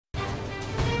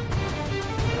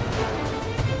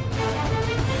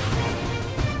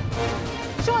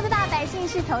民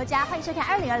是头家，欢迎收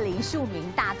看2020庶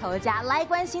民大头家。来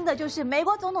关心的就是美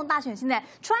国总统大选，现在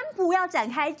川普要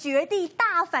展开绝地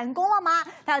大反攻了吗？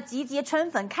他要集结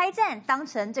川粉开战，当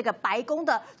成这个白宫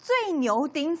的最牛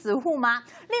钉子户吗？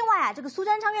另外啊，这个苏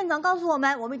贞昌院长告诉我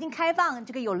们，我们已经开放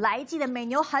这个有来记的美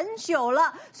牛很久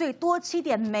了，所以多吃一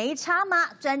点没差吗？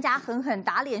专家狠狠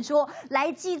打脸说，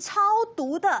来记超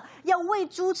毒的，要喂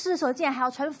猪吃的时候竟然还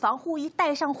要穿防护衣、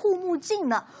戴上护目镜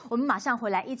呢。我们马上回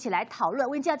来一起来讨论。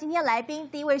我介绍今天来宾，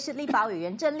第一位是立法委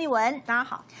员郑丽文，大家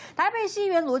好；台北市议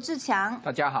员罗志强，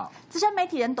大家好；资深媒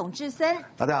体人董志森，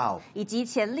大家好；以及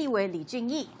前立委李俊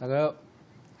毅，大家好。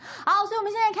好，所以我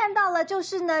们现在看到了，就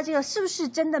是呢，这个是不是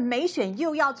真的美选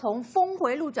又要从峰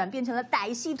回路转变成了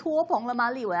歹戏拖棚了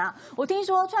吗？立文啊，我听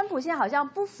说川普现在好像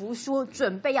不服输，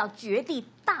准备要绝地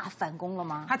大反攻了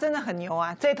吗？他真的很牛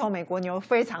啊，这头美国牛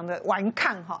非常的顽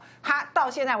抗哈，他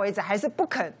到现在为止还是不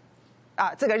肯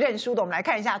这个认输的。我们来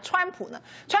看一下川普呢，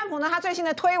他最新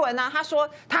的推文呢，他说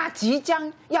他即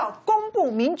将要公布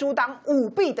民主党舞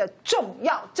弊的重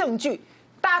要证据。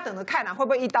大家等着看啊，会不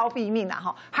会一刀毙命啊？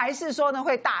哈，还是说呢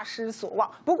会大失所望？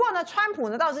不过呢，川普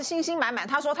呢倒是信心满满，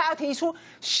他说他要提出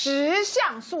10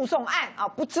项诉讼案啊，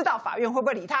不知道法院会不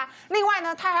会理他。另外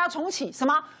呢，他还要重启什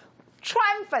么川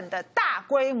粉的大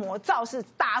规模造势，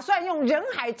打算用人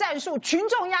海战术、群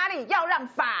众压力，要让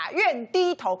法院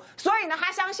低头。所以呢，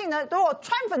他相信呢，如果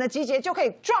川粉的集结就可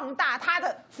以壮大他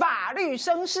的法律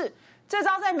声势。这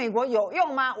招在美国有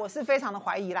用吗？我是非常的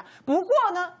怀疑啦。不过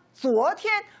呢，昨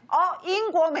天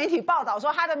英国媒体报道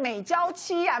说，他的美娇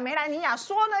妻啊梅兰妮亚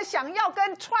说呢，想要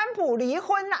跟川普离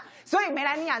婚啦，所以梅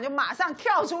兰妮亚就马上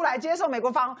跳出来接受美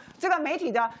国这个媒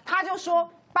体的，他就说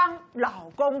帮老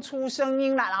公出声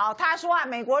音了。然后他说啊，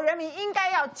美国人民应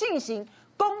该要进行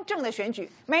公正的选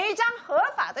举，每一张合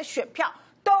法的选票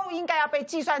都应该要被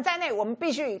计算在内，我们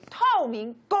必须以透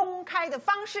明、公开的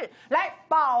方式来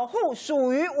保护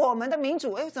属于我们的民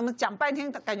主。怎么讲半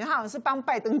天，感觉他好像是帮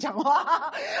拜登讲话。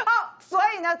好，所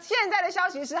以呢，现在的消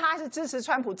息是他是支持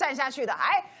川普站下去的。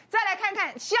再来看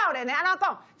看笑脸的安拉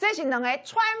贡，这些人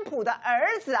川普的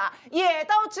儿子啊，也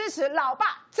都支持老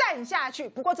爸站下去。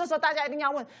不过这时候大家一定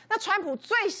要问，那川普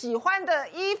最喜欢的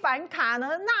伊凡卡呢？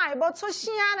那也不出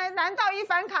声呢？难道伊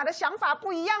凡卡的想法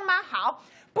不一样吗？好。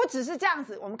不只是这样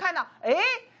子，我们看到，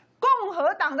共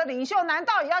和党的领袖难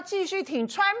道也要继续挺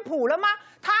川普了吗？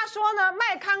他说呢，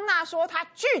麦康纳说他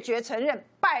拒绝承认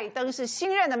拜登是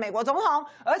新任的美国总统，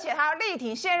而且他要力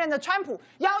挺现任的川普，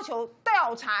要求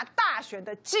调查大选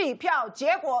的计票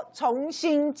结果，重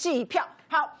新计票。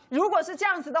好，如果是这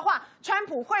样子的话，川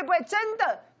普会不会真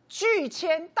的拒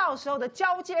签到时候的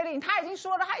交接令？他已经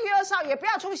说了，他1月20号也不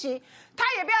要出席，他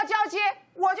也不要交接，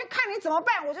我就看你怎么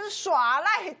办，我就是耍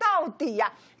赖到底呀！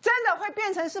真的会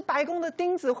变成是白宫的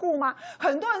钉子户吗？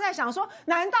很多人在想说，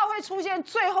难道会出现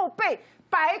最后被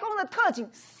白宫的特警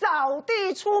扫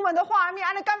地出门的画面？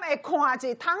那干嘛看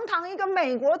着堂堂一个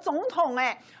美国总统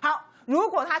好。如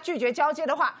果他拒绝交接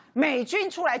的话，美军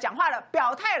出来讲话了，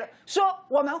表态了，说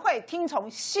我们会听从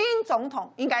新总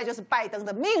统，应该就是拜登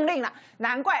的命令了。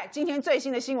难怪今天最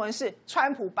新的新闻是，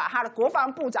川普把他的国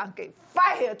防部长给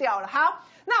fire 掉了。好，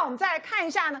那我们再来看一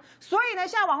下呢。所以呢，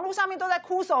现在网络上面都在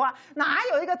哭手啊，哪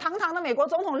有一个堂堂的美国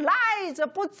总统赖着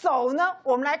不走呢？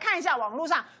我们来看一下网络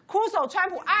上哭手川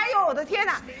普，哎呦我的天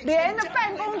哪，连着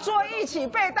办公桌一起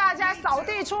被大家扫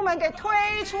地出门给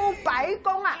推出白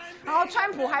宫啊！然后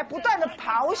川普还不断的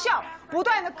咆哮，不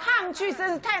断的抗拒，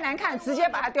真是太难看，直接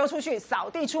把他丢出去扫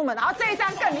地出门。然后这一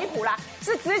张更离谱啦，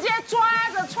是直接抓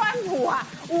着川普啊，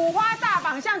五花大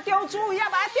绑，像丢猪一样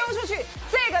把他丢出去。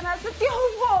这个呢是丢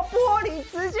破玻璃，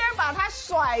直接把他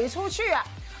甩出去啊！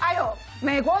哎呦，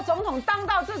美国总统当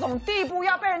到这种地步，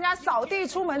要被人家扫地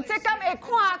出门，这敢会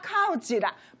看靠几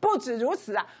啦？不止如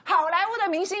此啊，好莱坞的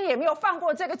明星也没有放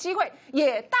过这个机会，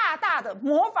也大大的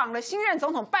模仿了新任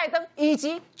总统拜登以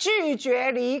及拒绝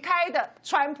离开的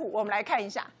川普。我们来看一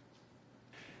下。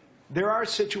There are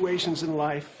situations in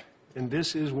life, and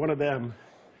this is one of them,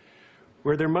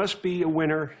 where there must be a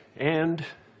winner and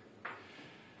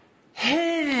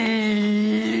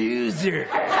loser.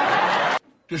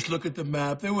 Just look at the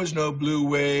map. There was no blue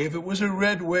wave. It was a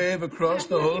red wave across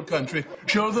the whole country.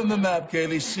 Show them the map,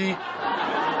 Kaylee. See?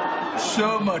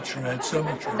 So much red, so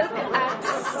much red.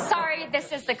 Sorry,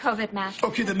 this is the COVID map.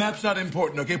 Okay, the map's not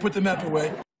important, okay? Put the map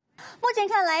away. 目前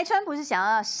看来，川普是想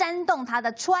要煽动他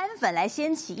的川粉来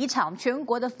掀起一场全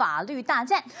国的法律大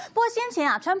战。不过先前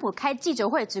啊，川普开记者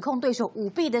会指控对手舞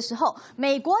弊的时候，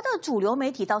美国的主流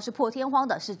媒体倒是破天荒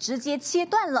的是直接切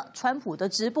断了川普的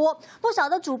直播，不少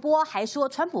的主播还说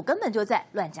川普根本就在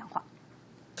乱讲话。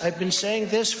I've been saying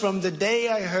this from the day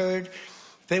I heard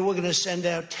they were going to send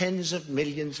out tens of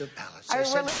millions of ballots.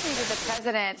 We're listening to the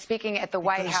president speaking at the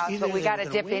White House, but we got to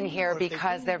dip in here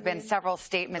because there have been several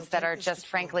statements that are just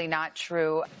frankly not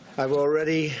true. I've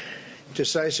already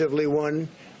decisively won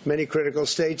many critical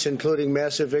states, including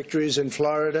massive victories in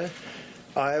Florida,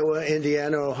 Iowa,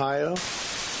 Indiana, Ohio.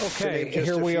 Okay,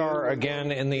 here we are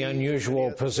again in the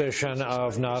unusual position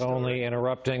of not only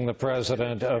interrupting the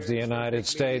President of the United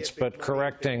States, but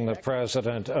correcting the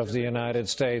President of the United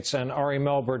States. And Ari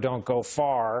Melber, don't go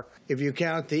far. If you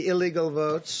count the illegal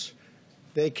votes,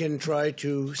 they can try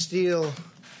to steal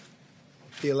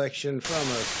the election from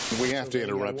us. We have to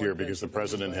interrupt here because the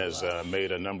president has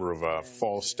made a number of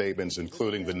false statements,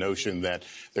 including the notion that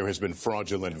there has been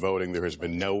fraudulent voting. There has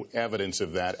been no evidence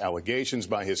of that. Allegations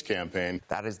by his campaign.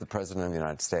 That is the president of the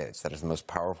United States. That is the most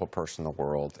powerful person in the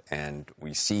world, and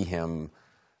we see him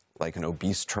like an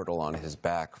obese turtle on his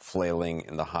back, flailing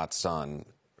in the hot sun,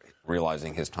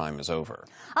 realizing his time is over.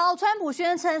 好，川普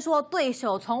宣称说对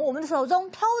手从我们的手中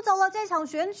偷走了这场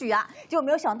选举啊，结果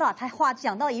没有想到他话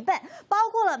讲到一半，包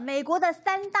括了美国的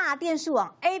3大电视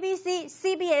网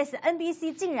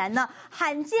ABC、CBS、NBC 竟然呢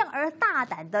罕见而大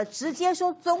胆的直接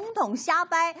说总统瞎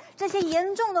掰，这些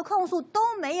严重的控诉都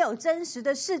没有真实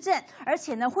的事证，而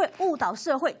且呢会误导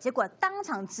社会，结果当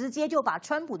场直接就把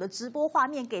川普的直播画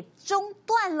面给中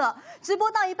断了，直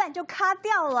播到一半就卡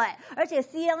掉了，而且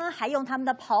CNN 还用他们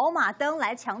的跑马灯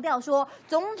来强调说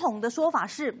总统的说法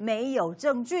是没有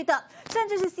证据的，甚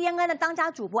至是 CNN 的当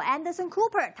家主播 Anderson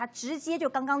Cooper， 他直接就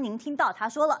刚刚您听到他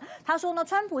说了，他说呢，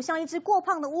川普像一只过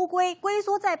胖的乌龟，龟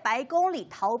缩在白宫里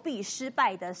逃避失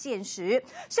败的现实，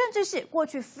甚至是过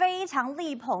去非常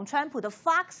力捧川普的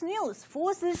Fox News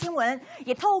福斯新闻，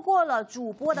也透过了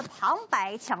主播的旁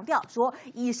白强调说，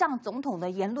以上总统的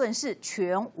言论是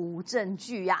全无证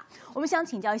据呀。我们想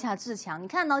请教一下志强，你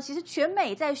看呢，其实全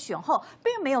美在选后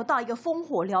并没有到一个烽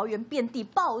火燎原、遍地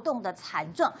暴动的惨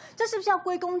状，这是不是要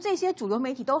归功这些主流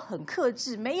媒体都很克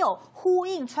制，没有呼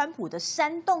应川普的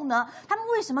煽动呢？他们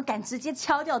为什么敢直接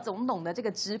敲掉总统的这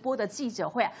个直播的记者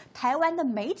会啊？台湾的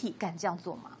媒体敢这样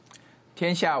做吗？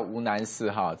天下无难事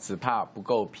哈，只怕不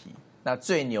够皮。那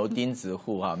最牛钉子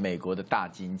户哈，美国的大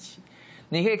惊奇。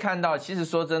你可以看到，其实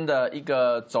说真的，一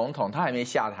个总统他还没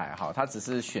下台哈，他只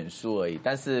是选输而已，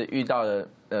但是遇到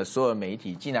了所有媒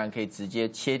体竟然可以直接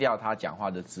切掉他讲话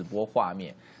的直播画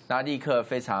面，那立刻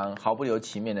非常毫不留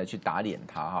情面的去打脸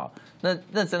他哈，那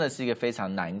真的是一个非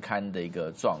常难堪的一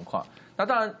个状况。那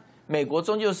当然，美国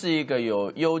终究是一个有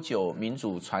悠久民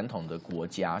主传统的国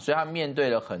家，所以他面对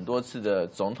了很多次的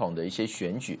总统的一些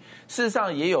选举，事实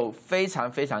上也有非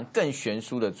常非常更悬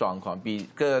殊的状况，比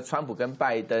川普跟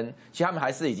拜登，其实他们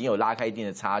还是已经有拉开一定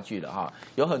的差距了哈，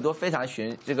有很多非常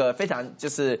非常就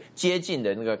是接近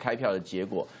的那个开票的结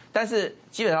果，但是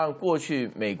基本上过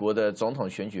去美国的总统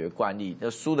选举的惯例，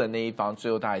那输的那一方最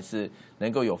后他还是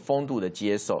能够有风度的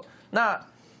接受。那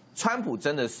川普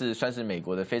真的是算是美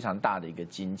国的非常大的一个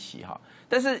惊奇哈，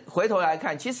但是回头来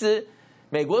看，其实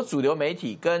美国主流媒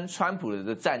体跟川普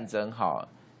的战争哈，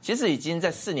其实已经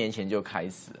在4年前就开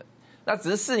始了。那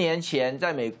只是4年前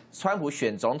在川普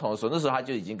选总统的时候，那时候他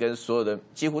就已经跟所有的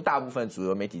几乎大部分主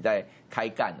流媒体在开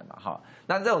干了嘛哈。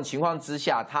那这种情况之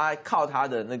下，他靠他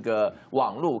的那个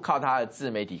网络，靠他的自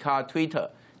媒体，靠他 Twitter，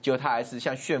 结果他还是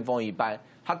像旋风一般，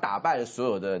他打败了所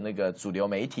有的那个主流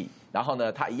媒体。然后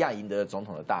呢，他一样赢得了总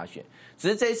统的大选，只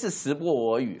是这一次时不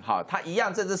我与哈，他一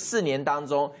样在这4年当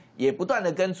中也不断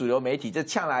的跟主流媒体这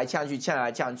呛来呛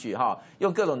去哈，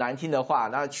用各种难听的话，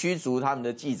然后驱逐他们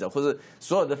的记者或者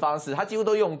所有的方式，他几乎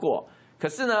都用过。可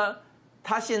是呢，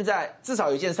他现在至少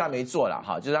有一件事他没做了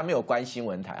哈，就是他没有关新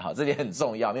闻台哈，这点很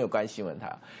重要，没有关新闻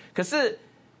台。可是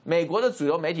美国的主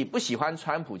流媒体不喜欢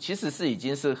川普，其实已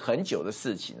经是很久的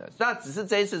事情了。那只是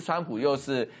这一次川普又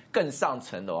是更上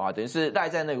层楼啊，等于是赖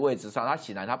在那个位置上，他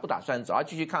显然他不打算走，他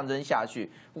继续抗争下去，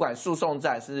不管诉讼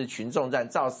战甚至群众战、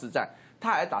造势战，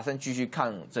他还打算继续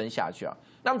抗争下去啊。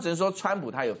那么只能说川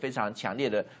普他有非常强烈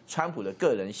的川普的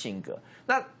个人性格。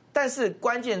那但是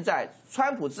关键在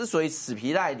川普之所以死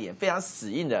皮赖脸、非常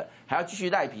死硬的还要继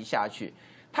续赖皮下去，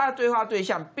他的对话对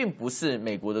象并不是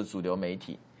美国的主流媒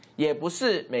体。也不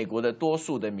是美国的多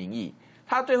数的民意，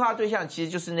他对话对象其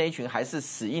实就是那一群还是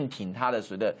死硬挺他的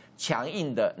所谓的强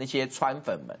硬的那些川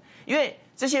粉们，因为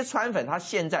这些川粉他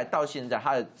到现在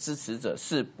他的支持者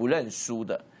是不认输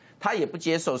的，他也不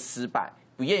接受失败，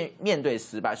不愿意面对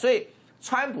失败，所以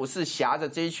川普是挟着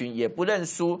这一群也不认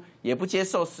输、也不接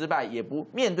受失败、也不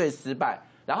面对失败，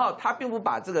然后他并不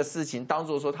把这个事情当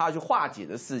作说他要去化解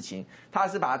的事情，他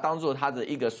是把它当作他的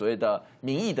一个所谓的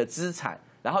民意的资产。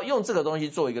然后用这个东西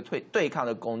做一个对抗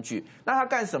的工具，那他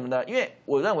干什么呢？因为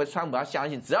我认为川普要相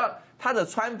信，只要他的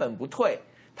川粉不退，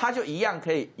他就一样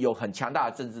可以有很强大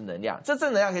的政治能量。这政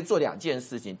治能量可以做2件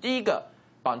事情：第一个，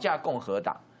绑架共和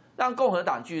党，让共和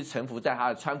党继续臣服在他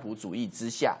的川普主义之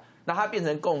下，那他变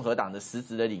成共和党的实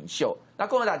质的领袖。那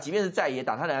共和党即便是在野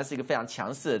党，他仍然是一个非常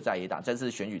强势的在野党，在这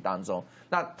次选举当中。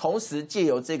那同时借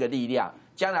由这个力量，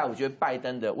将来我觉得拜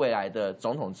登的未来的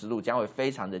总统之路将会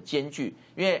非常的艰巨，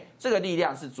因为这个力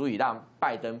量是足以让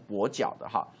拜登跛脚的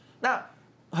哈。那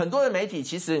很多的媒体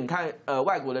其实你看，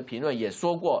外国的评论也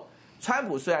说过，川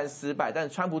普虽然失败，但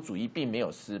是川普主义并没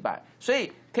有失败，所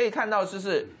以可以看到就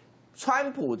是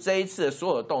川普这一次的所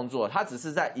有的动作，他只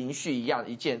是在延续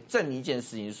证明一件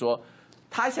事情，说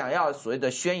他想要所谓的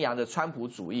宣扬的川普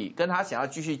主义，跟他想要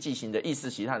继续进行的意识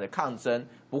形态的抗争，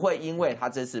不会因为他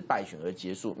这次败选而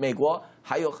结束。美国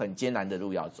还有很艰难的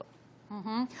路要走。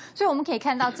所以我们可以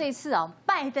看到这次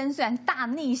拜登虽然大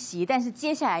逆袭，但是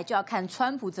接下来就要看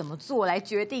川普怎么做来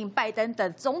决定拜登的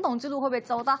总统之路会不会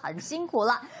走到很辛苦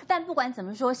了。但不管怎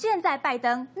么说，现在拜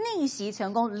登逆袭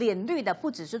成功，脸绿的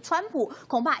不只是川普，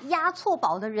恐怕押错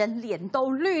宝的人脸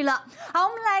都绿了。好，我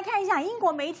们来看一下英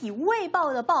国媒体《卫报》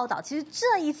的报道，其实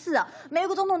这一次美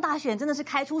国总统大选真的是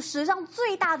开出史上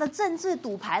最大的政治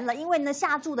赌盘了，因为呢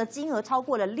下注的金额超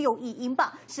过了6亿英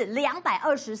镑，是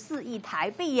224亿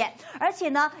台币耶。而且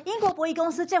呢，英国博弈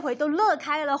公司这回都乐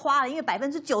开了花了，因为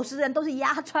90%的人都是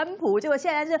压川普，结果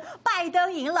现在是拜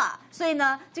登赢了，所以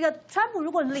呢，这个川普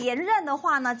如果连任的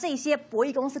话呢，这些博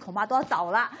弈公司恐怕都要倒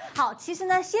了。好，其实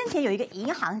呢，先前有一个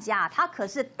银行家，他可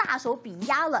是大手笔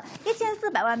压了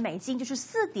1400万美金，就是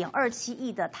4.27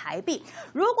亿的台币。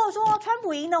如果说川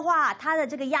普赢的话，他的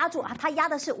这个压注，他压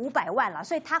的是500万了，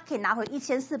所以他可以拿回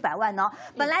1400万哦。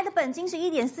本来的本金是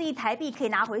1.4亿台币，可以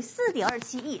拿回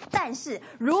4.27亿，但是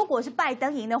如果是拜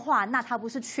登赢的话，那他不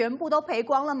是全部都赔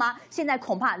光了吗？现在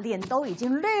恐怕脸都已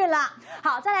经绿了。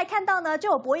好，再来看到呢，就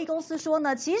有博弈公司说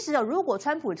呢，其实如果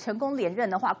川普成功连任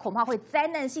的话，恐怕会灾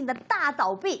难性的大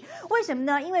倒闭。为什么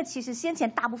呢？因为其实先前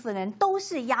大部分人都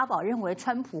是押宝，认为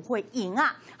川普会赢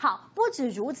啊。好，不止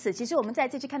如此，其实我们在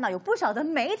这期看到有不少的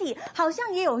媒体好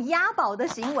像也有押宝的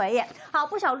行为耶。好，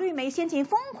不少绿媒先前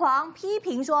疯狂批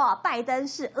评说拜登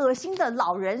是恶心的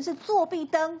老人，是作弊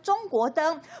灯、中国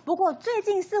灯。不过最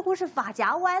近似乎是发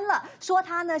夹弯了，说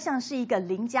他呢像是一个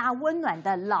邻家温暖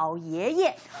的老爷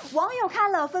爷。网友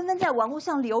看了纷纷在网络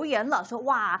上留言了，说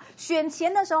哇，选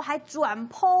前的时候还转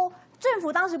po。政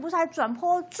府当时不是还转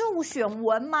播助选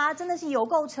文吗？真的是有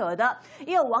够扯的。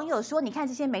也有网友说，你看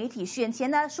这些媒体选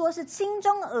前呢说是亲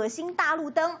中恶心大陆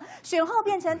灯，选后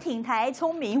变成挺台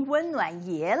聪明温暖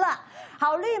爷了。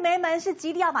好，绿媒们是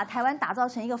极力要把台湾打造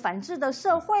成一个反智的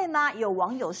社会吗？有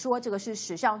网友说这个是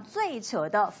史上最扯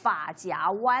的发夹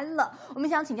弯了。我们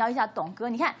想请教一下董哥，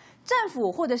你看政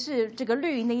府或者是这个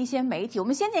绿营的一些媒体，我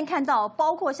们先前看到，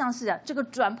包括像是这个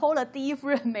转po了第一夫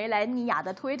人梅兰妮亚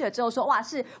的推特之后说，哇，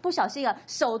是不小心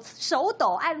手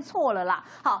抖按错了啦。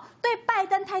好，对拜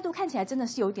登态度看起来真的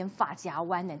是有点发夹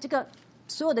弯呢。这个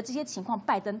所有的这些情况，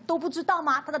拜登都不知道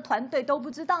吗？他的团队都不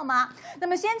知道吗？那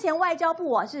么先前外交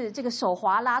部是这个手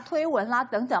滑啦、推文啦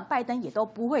等等，拜登也都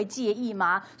不会介意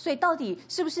吗？所以到底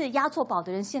是不是押错宝的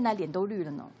人现在脸都绿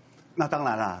了呢？那当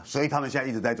然啦，所以他们现在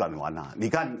一直在转弯啦。你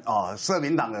看社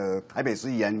民党的台北市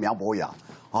议员苗博雅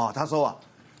他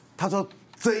说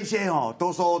这一些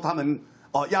都说他们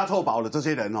押错宝的这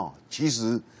些人其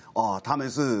实他们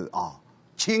是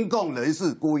亲共人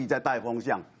士故意在带风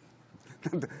向，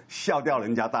笑掉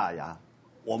人家大牙。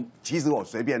其实我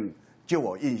随便就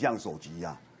我印象所及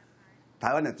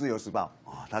台湾的自由时报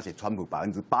他写川普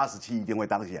87%一定会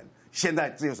当选，现在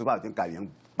自由时报已经改名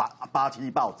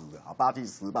87报纸了87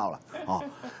时报了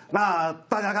那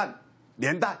大家看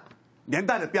年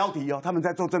代的标题他们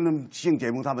在做政论性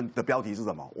节目，他们的标题是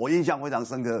什么？我印象非常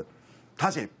深刻，他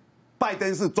写拜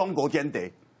登是中国间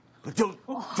谍，就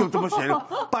这么写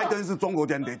了，拜登是中国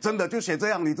间谍，真的就写这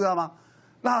样，你知道吗？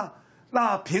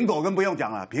那苹果更不用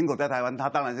讲了，苹果在台湾，它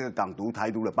当然是个港独台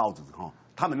独的报纸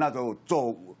他们那时候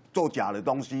做假的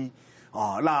东西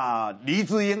那黎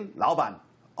智英老板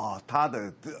他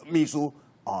的秘书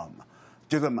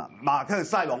就是马克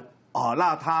塞隆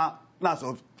那他那时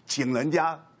候请人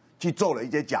家去做了一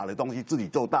些假的东西，自己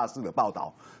做大事的报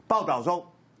道说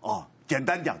简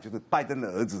单讲就是拜登的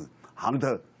儿子杭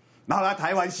特，然后来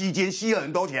台湾吸金，吸了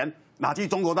很多钱，拿去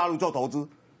中国大陆做投资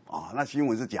那新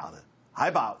闻是假的，还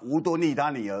把吴敦义他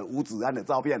女儿吴子安的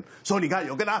照片说你看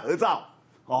有跟他合照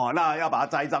那要把它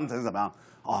栽赃成什么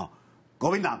样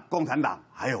国民党、共产党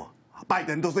还有拜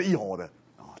登都是一伙的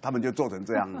他们就做成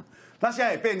这样了。那现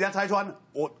在也被人家拆穿了。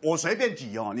我随便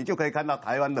举你就可以看到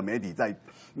台湾的媒体在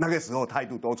那个时候态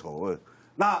度多丑恶。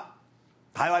那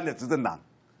台湾的执政党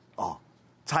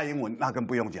蔡英文那更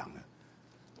不用讲了。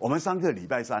我们上个礼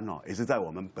拜三也是在我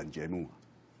们本节目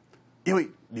因为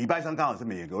礼拜三刚好是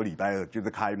美国礼拜二就是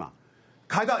开嘛，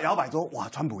开到摇摆州，哇，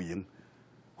川普赢，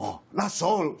那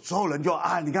所有人就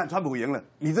你看川普赢了。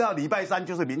你知道礼拜三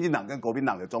就是民进党跟国民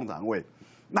党的中常会，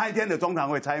那一天的中常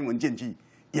会，蔡英文进去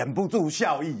掩不住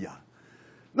笑意啊。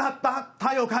那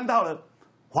他又看到了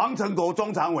黄成国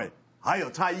中常委还有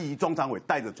蔡依宜中常委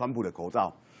戴着川普的口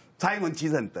罩，蔡英文其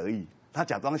实很得意，他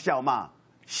假装笑骂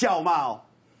哦。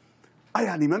哎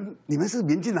呀，你们是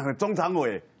民进党的中常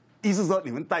委，意思说你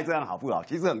们戴这样好不好？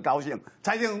其实很高兴，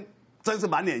蔡英文真是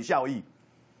满脸笑意。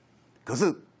可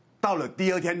是到了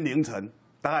第二天凌晨，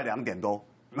大概2点多，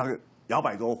那个摇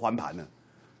摆州翻盘了。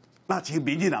那其实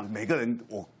民进党每个人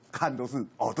我看都是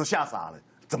都吓傻了，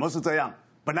怎么是这样？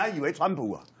本来以为川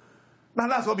普啊，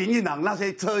那时候民进党那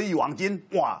些侧翼网军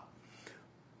哇，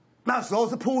那时候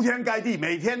是铺天盖地，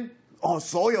每天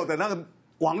所有的那个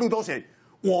网络都写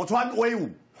我穿威武，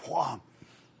哇，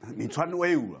你穿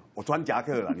威武了，我穿夹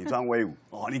克了，你穿威武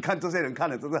你看这些人看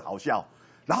了真是好笑。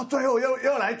然后最后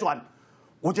又来转，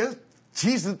我觉得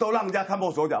其实都让人家看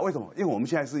破手脚。为什么？因为我们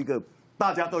现在是一个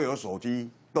大家都有手机、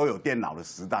都有电脑的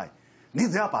时代，你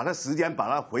只要把它时间把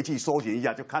它回去搜寻一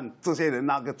下，就看这些人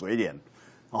那个嘴脸。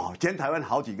今天台湾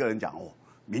好几个人讲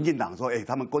民进党说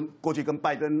他们过去跟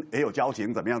拜登也有交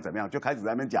情，怎么样，就开始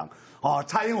在那边讲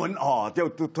蔡英文就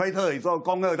推特说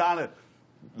恭贺他了，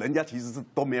人家其实是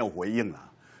都没有回应啦。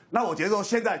那我觉得说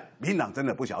现在民进党真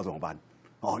的不晓得怎么办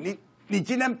你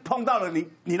今天碰到了你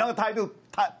那个态度，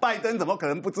拜登怎么可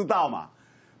能不知道嘛？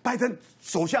拜登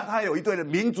手下他有一堆人，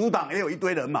民主党也有一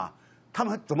堆人嘛，他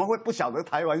们怎么会不晓得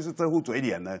台湾是这副嘴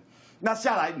脸呢？那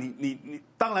下来你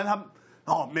当然他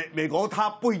美国他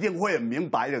不一定会很明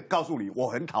白的告诉你我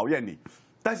很讨厌你，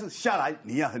但是下来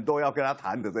你也很多要跟他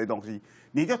谈的这些东西，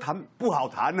你就谈不好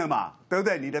谈了嘛，对不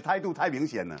对？你的态度太明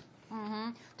显了。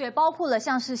对，包括了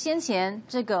像是先前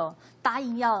这个答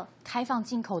应要开放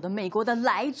进口的美国的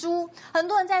莱猪，很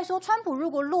多人在说，川普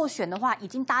如果落选的话，已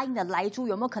经答应的莱猪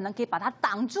有没有可能可以把它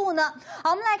挡住呢？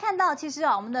好，我们来看到，其实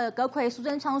我们的阁揆苏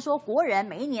贞昌说，国人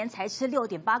每一年才吃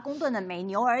6.8公吨的美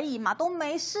牛而已嘛，都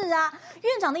没事啊。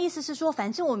院长的意思是说，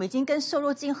反正我们已经跟瘦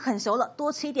肉精很熟了，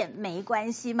多吃一点没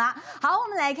关系吗？好，我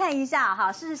们来看一下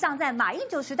哈，事实上在马英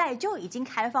九时代就已经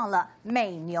开放了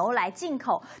美牛来进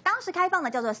口，当时开放的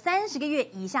叫做30个月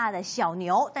以下的小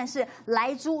牛，但是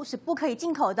莱猪是不可以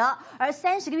进口的，而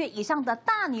30个月以上的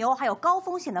大牛还有高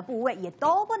风险的部位也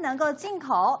都不能够进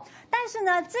口。但是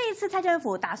呢，这一次蔡政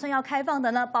府打算要开放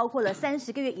的呢，包括了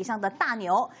30个月以上的大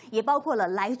牛，也包括了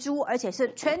莱猪，而且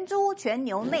是全猪、全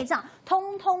牛、内脏，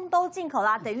通通都进口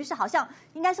啦，等于是好像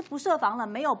应该是不设防了，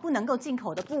没有不能够进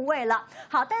口的部位了。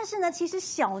好，但是呢，其实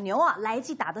小牛来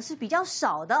剂打的是比较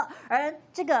少的，而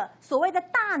这个所谓的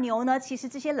大牛呢，其实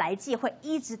这些来剂会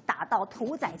一直打到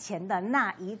屠宰前的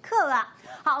那一刻啊。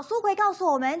好，苏揆告诉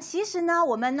我们，其实呢，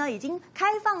我们呢已经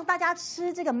开放大家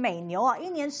吃这个美牛一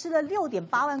年吃了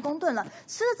6.8万公吨了，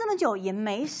吃了这么久也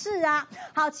没事啊。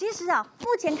好，其实目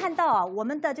前看到我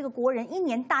们的这个国人一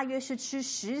年大约是吃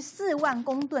14万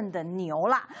公吨的牛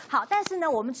啦。好，但是呢，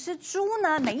我们吃猪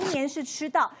呢，每一年是吃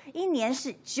到一年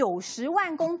是90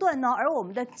万公吨哦，而我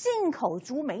们的进口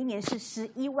猪每一年是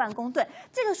11万公吨。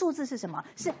这个数字是什么？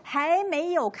是还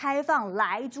没有开放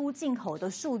莱猪进口的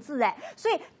数字所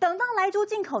以等到莱猪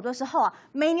进口的时候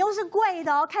美牛是贵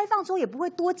的开放之后也不会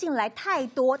多进来太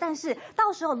多，但是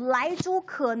到时候莱猪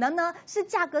可能呢是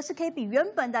价格是可以比原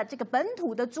本的这个本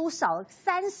土的猪少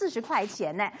30-40块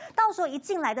钱到时候一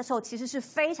进来的时候其实是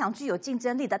非常具有竞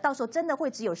争力的，到时候真的会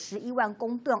只有11万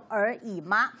公吨而已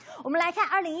吗？我们来看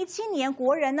2017年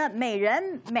国人呢，每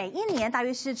人每一年大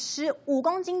约是吃5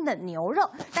公斤的牛肉，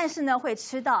但是呢会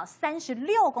吃到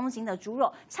36公斤的猪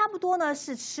肉，差不多呢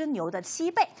是吃牛的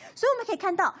7倍。所以我们可以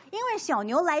看到，因为小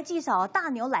牛来剂少，大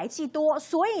牛来剂多，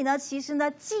所以呢其实呢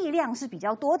剂量是比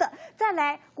较多的。再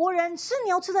来，国人吃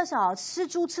牛吃的少，吃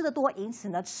猪吃的多，因此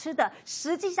呢吃的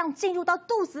实际上进入到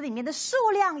肚子里面的数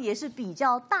量也是比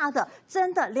较大的。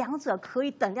真的两者可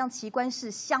以等量齐观是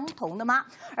相同的吗？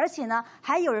而且呢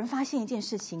还有人发现一件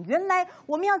事情，原来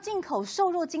我们要进口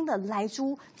瘦肉精的莱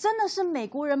猪，真的是美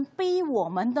国人逼我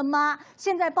们的吗？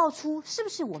现在爆出是不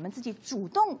是我们自己主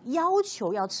动要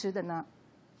求要吃的呢？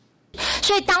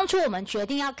所以当初我们决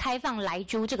定要开放莱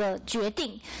猪这个决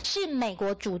定，是美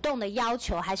国主动的要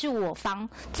求，还是我方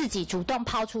自己主动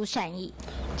抛出善意？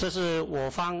这是我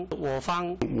方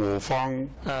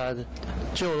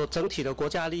就整体的国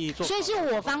家利益做，所以是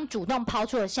我方主动抛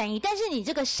出了善意，但是你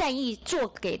这个善意做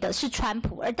给的是川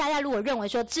普，而大家如果认为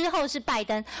说之后是拜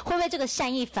登，会不会这个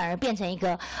善意反而变成一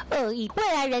个恶意？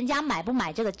未来人家买不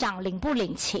买这个账，领不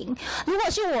领情？如果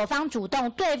是我方主动，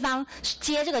对方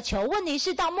接这个球，问题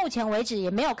是到目前为止也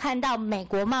没有看到美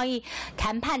国贸易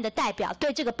谈判的代表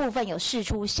对这个部分有释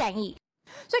出善意。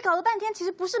所以搞了半天，其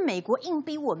实不是美国硬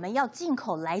逼我们要进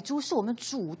口莱猪，是我们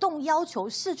主动要求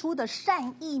释出的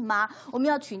善意吗？我们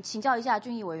要请教一下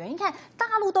俊毅委员，你看大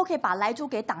陆都可以把莱猪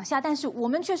给挡下，但是我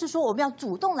们却是说我们要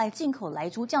主动来进口莱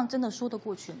猪，这样真的说得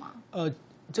过去吗？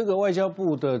这个外交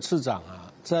部的次长啊，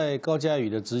在高嘉瑜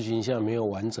的咨询下没有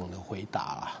完整的回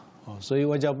答啦，所以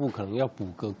外交部可能要补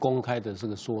个公开的这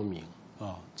个说明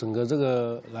啊，整个这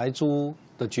个莱猪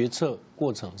的决策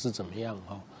过程是怎么样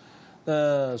哈？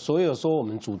那所有说我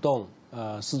们主动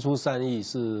释出善意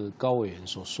是高委员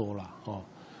所说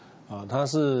了他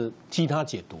是替他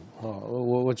解读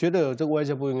我觉得这个外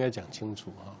交部应该讲清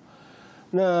楚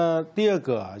那第二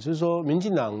个就是说民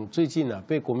进党最近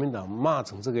被国民党骂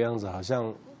成这个样子，好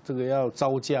像这个要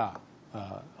招架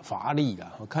乏力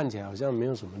了，看起来好像没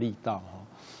有什么力道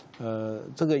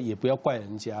这个也不要怪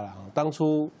人家了。当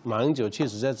初马英九确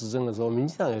实在执政的时候，民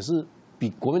进党也是比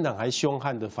国民党还凶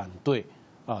悍的反对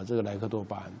这个莱克多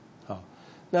巴胺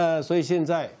那所以现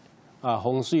在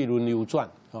洪水轮流转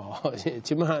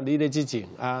基本上你的之前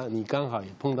你刚好也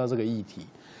碰到这个议题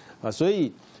所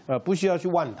以不需要去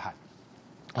万谈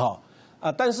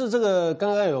但是这个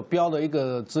刚刚有标的一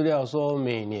个资料说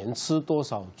每年吃多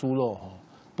少猪肉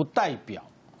不代表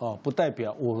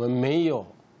我们没有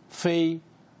非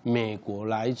美国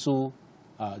莱猪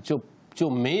就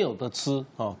没有得吃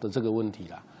的这个问题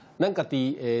啦。那个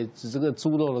这个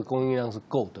猪肉的供应量是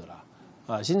够的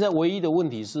啦，现在唯一的问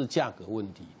题是价格问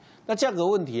题。那价格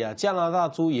问题加拿大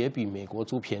猪也比美国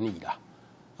猪便宜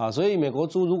啦，所以美国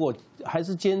猪如果还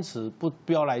是坚持不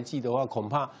标来记的话，恐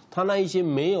怕它那一些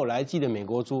没有来记的美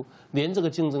国猪，连这个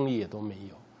竞争力也都没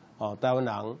有。台湾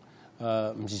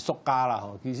人不是作家啦，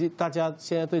其实大家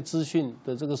现在对资讯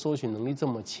的这个搜寻能力这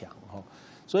么强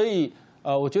所以。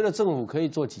我觉得政府可以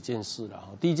做几件事了。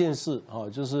第一件事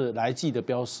就是来记的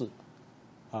标示，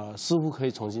似乎可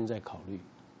以重新再考虑，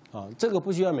这个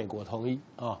不需要美国同意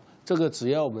这个只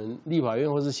要我们立法院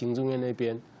或是行政院那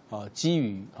边基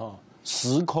于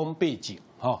时空背景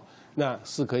那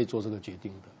是可以做这个决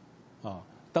定的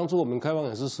当初我们开放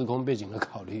也是时空背景的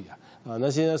考虑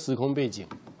那现在时空背景，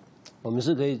我们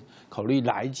是可以考虑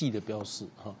来记的标示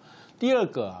第二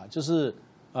个就是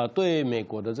对美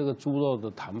国的这个猪肉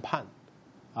的谈判。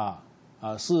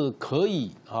是可以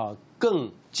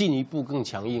更进一步、更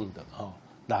强硬的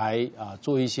来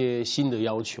做一些新的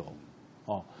要求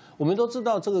我们都知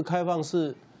道这个开放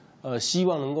是希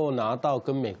望能够拿到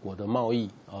跟美国的贸易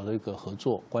的一个合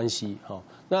作关系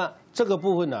那这个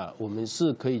部分呢，我们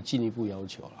是可以进一步要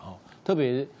求了特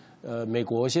别美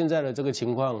国现在的这个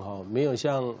情况没有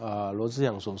像罗志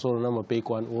祥所说的那么悲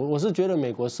观，我是觉得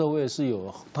美国社会是有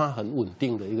它很稳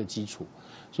定的一个基础。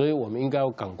所以我们应该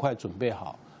要赶快准备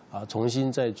好重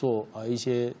新再做一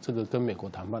些这个跟美国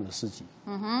谈判的事情。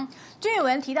俊毅委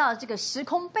员提到这个时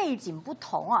空背景不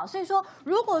同所以说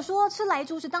如果说吃莱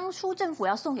猪是当初政府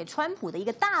要送给川普的一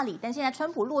个大礼，但现在川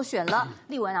普落选了，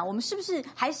立文我们是不是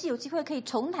还是有机会可以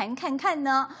重谈看看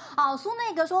呢？苏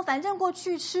内阁说反正过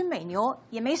去吃美牛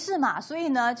也没事嘛，所以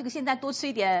呢这个现在多吃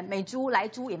一点美猪莱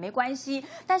猪也没关系。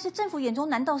但是政府眼中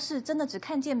难道是真的只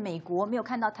看见美国，没有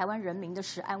看到台湾人民的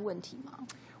食安问题吗？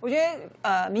我觉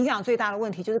得民进党最大的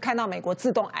问题就是看到美国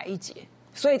自动矮一截，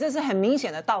所以这是很明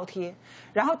显的倒贴。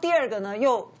然后第二个呢，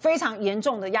又非常严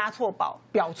重的押错宝、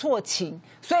表错情，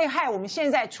所以害我们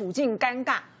现在处境尴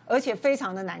尬，而且非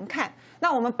常的难看。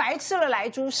那我们白吃了莱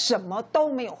猪，什么都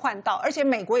没有换到，而且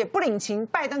美国也不领情，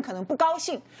拜登可能不高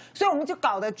兴，所以我们就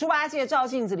搞得猪八戒照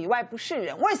镜子里外不是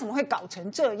人。为什么会搞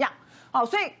成这样？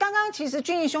所以刚刚其实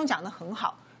俊毅兄讲得很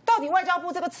好。到底外交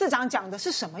部这个次长讲的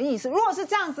是什么意思？如果是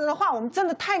这样子的话，我们真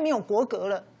的太没有国格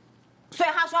了。所以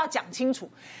他说要讲清楚。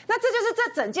那这就是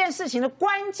这整件事情的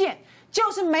关键，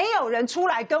就是没有人出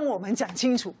来跟我们讲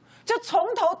清楚。就从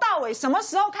头到尾，什么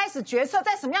时候开始决策，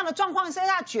在什么样的状况之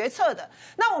下决策的？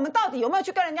那我们到底有没有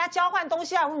去跟人家交换东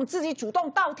西我们自己主动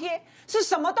倒贴，是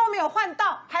什么都没有换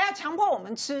到，还要强迫我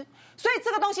们吃？所以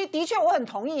这个东西的确我很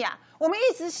同意我们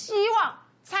一直希望。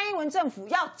蔡英文政府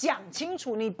要讲清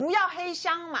楚，你不要黑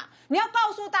箱嘛，你要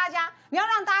告诉大家，你要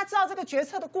让大家知道这个决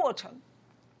策的过程。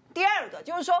第二个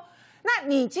就是说，那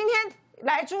你今天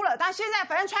莱猪了，但现在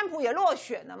反正川普也落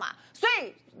选了嘛，所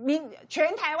以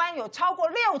全台湾有超过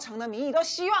60%的民意都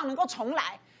希望能够重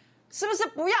来。是不是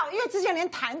不要？因为之前连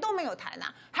谈都没有谈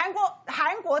啊。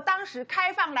韩国当时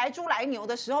开放来猪来牛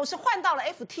的时候是换到了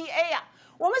FTA 啊，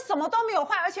我们什么都没有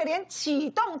换，而且连启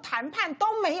动谈判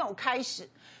都没有开始。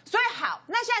所以好，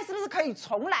那现在是不是可以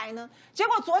重来呢？结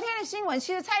果昨天的新闻，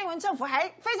其实蔡英文政府还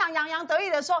非常洋洋得意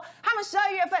的说，他们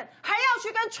12月份还要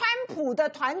去跟川普的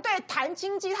团队谈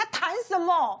经济，他谈什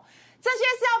么？这些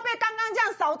是要被刚刚这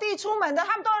样扫地出门的，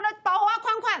他们都在包花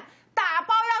款款打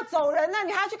包要走人了，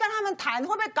你还要去跟他们谈，会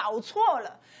不会搞错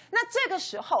了？那这个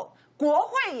时候，国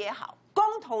会也好，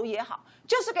公投也好，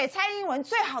就是给蔡英文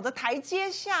最好的台阶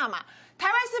下嘛。台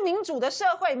湾是民主的社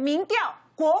会，民调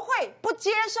国会不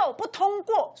接受不通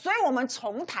过，所以我们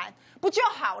重谈不就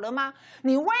好了吗？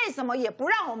你为什么也不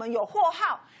让我们有货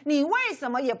号？你为什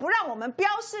么也不让我们标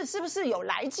示是不是有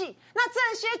来记？那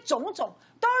这些种种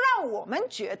都让我们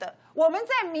觉得我们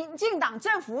在民进党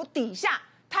政府底下，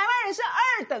台湾人是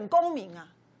2等公民啊，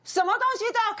什么东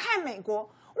西都要看美国。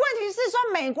问题是说，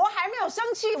美国还没有生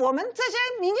气，我们这些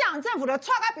民进党政府的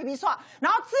错个比比错，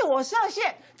然后自我设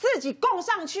限，自己供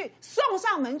上去，送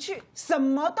上门去，什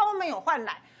么都没有换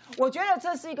来。我觉得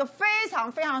这是一个非常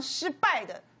非常失败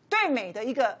的对美的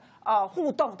一个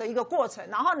互动的一个过程，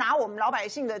然后拿我们老百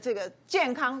姓的这个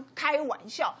健康开玩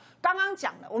笑。刚刚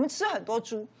讲了，我们吃很多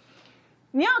猪，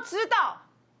你要知道，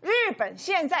日本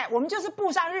现在我们就是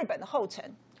步上日本的后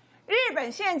尘，日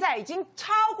本现在已经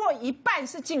超过1半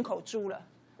是进口猪了。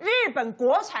日本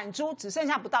国产猪只剩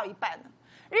下不到1半了。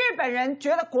日本人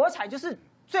觉得国产就是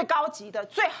最高级的、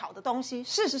最好的东西，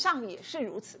事实上也是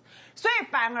如此。所以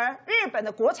反而日本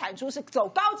的国产猪是走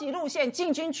高级路线，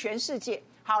进军全世界。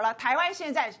好了，台湾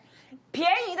现在便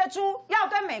宜的猪要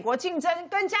跟美国竞争，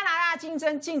跟加拿大竞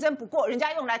争，竞争不过，人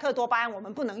家用莱克多巴胺，我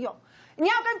们不能用。你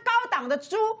要跟高档的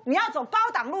猪，你要走高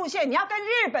档路线，你要跟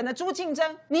日本的猪竞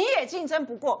争，你也竞争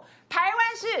不过。台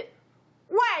湾是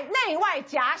内外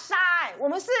夹杀，我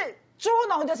们是猪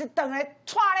农，就是等来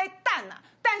抓来蛋啊！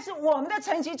但是我们的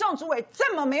陈其仲主委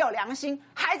这么没有良心，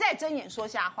还在睁眼说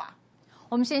瞎话。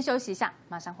我们先休息一下，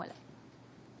马上回来。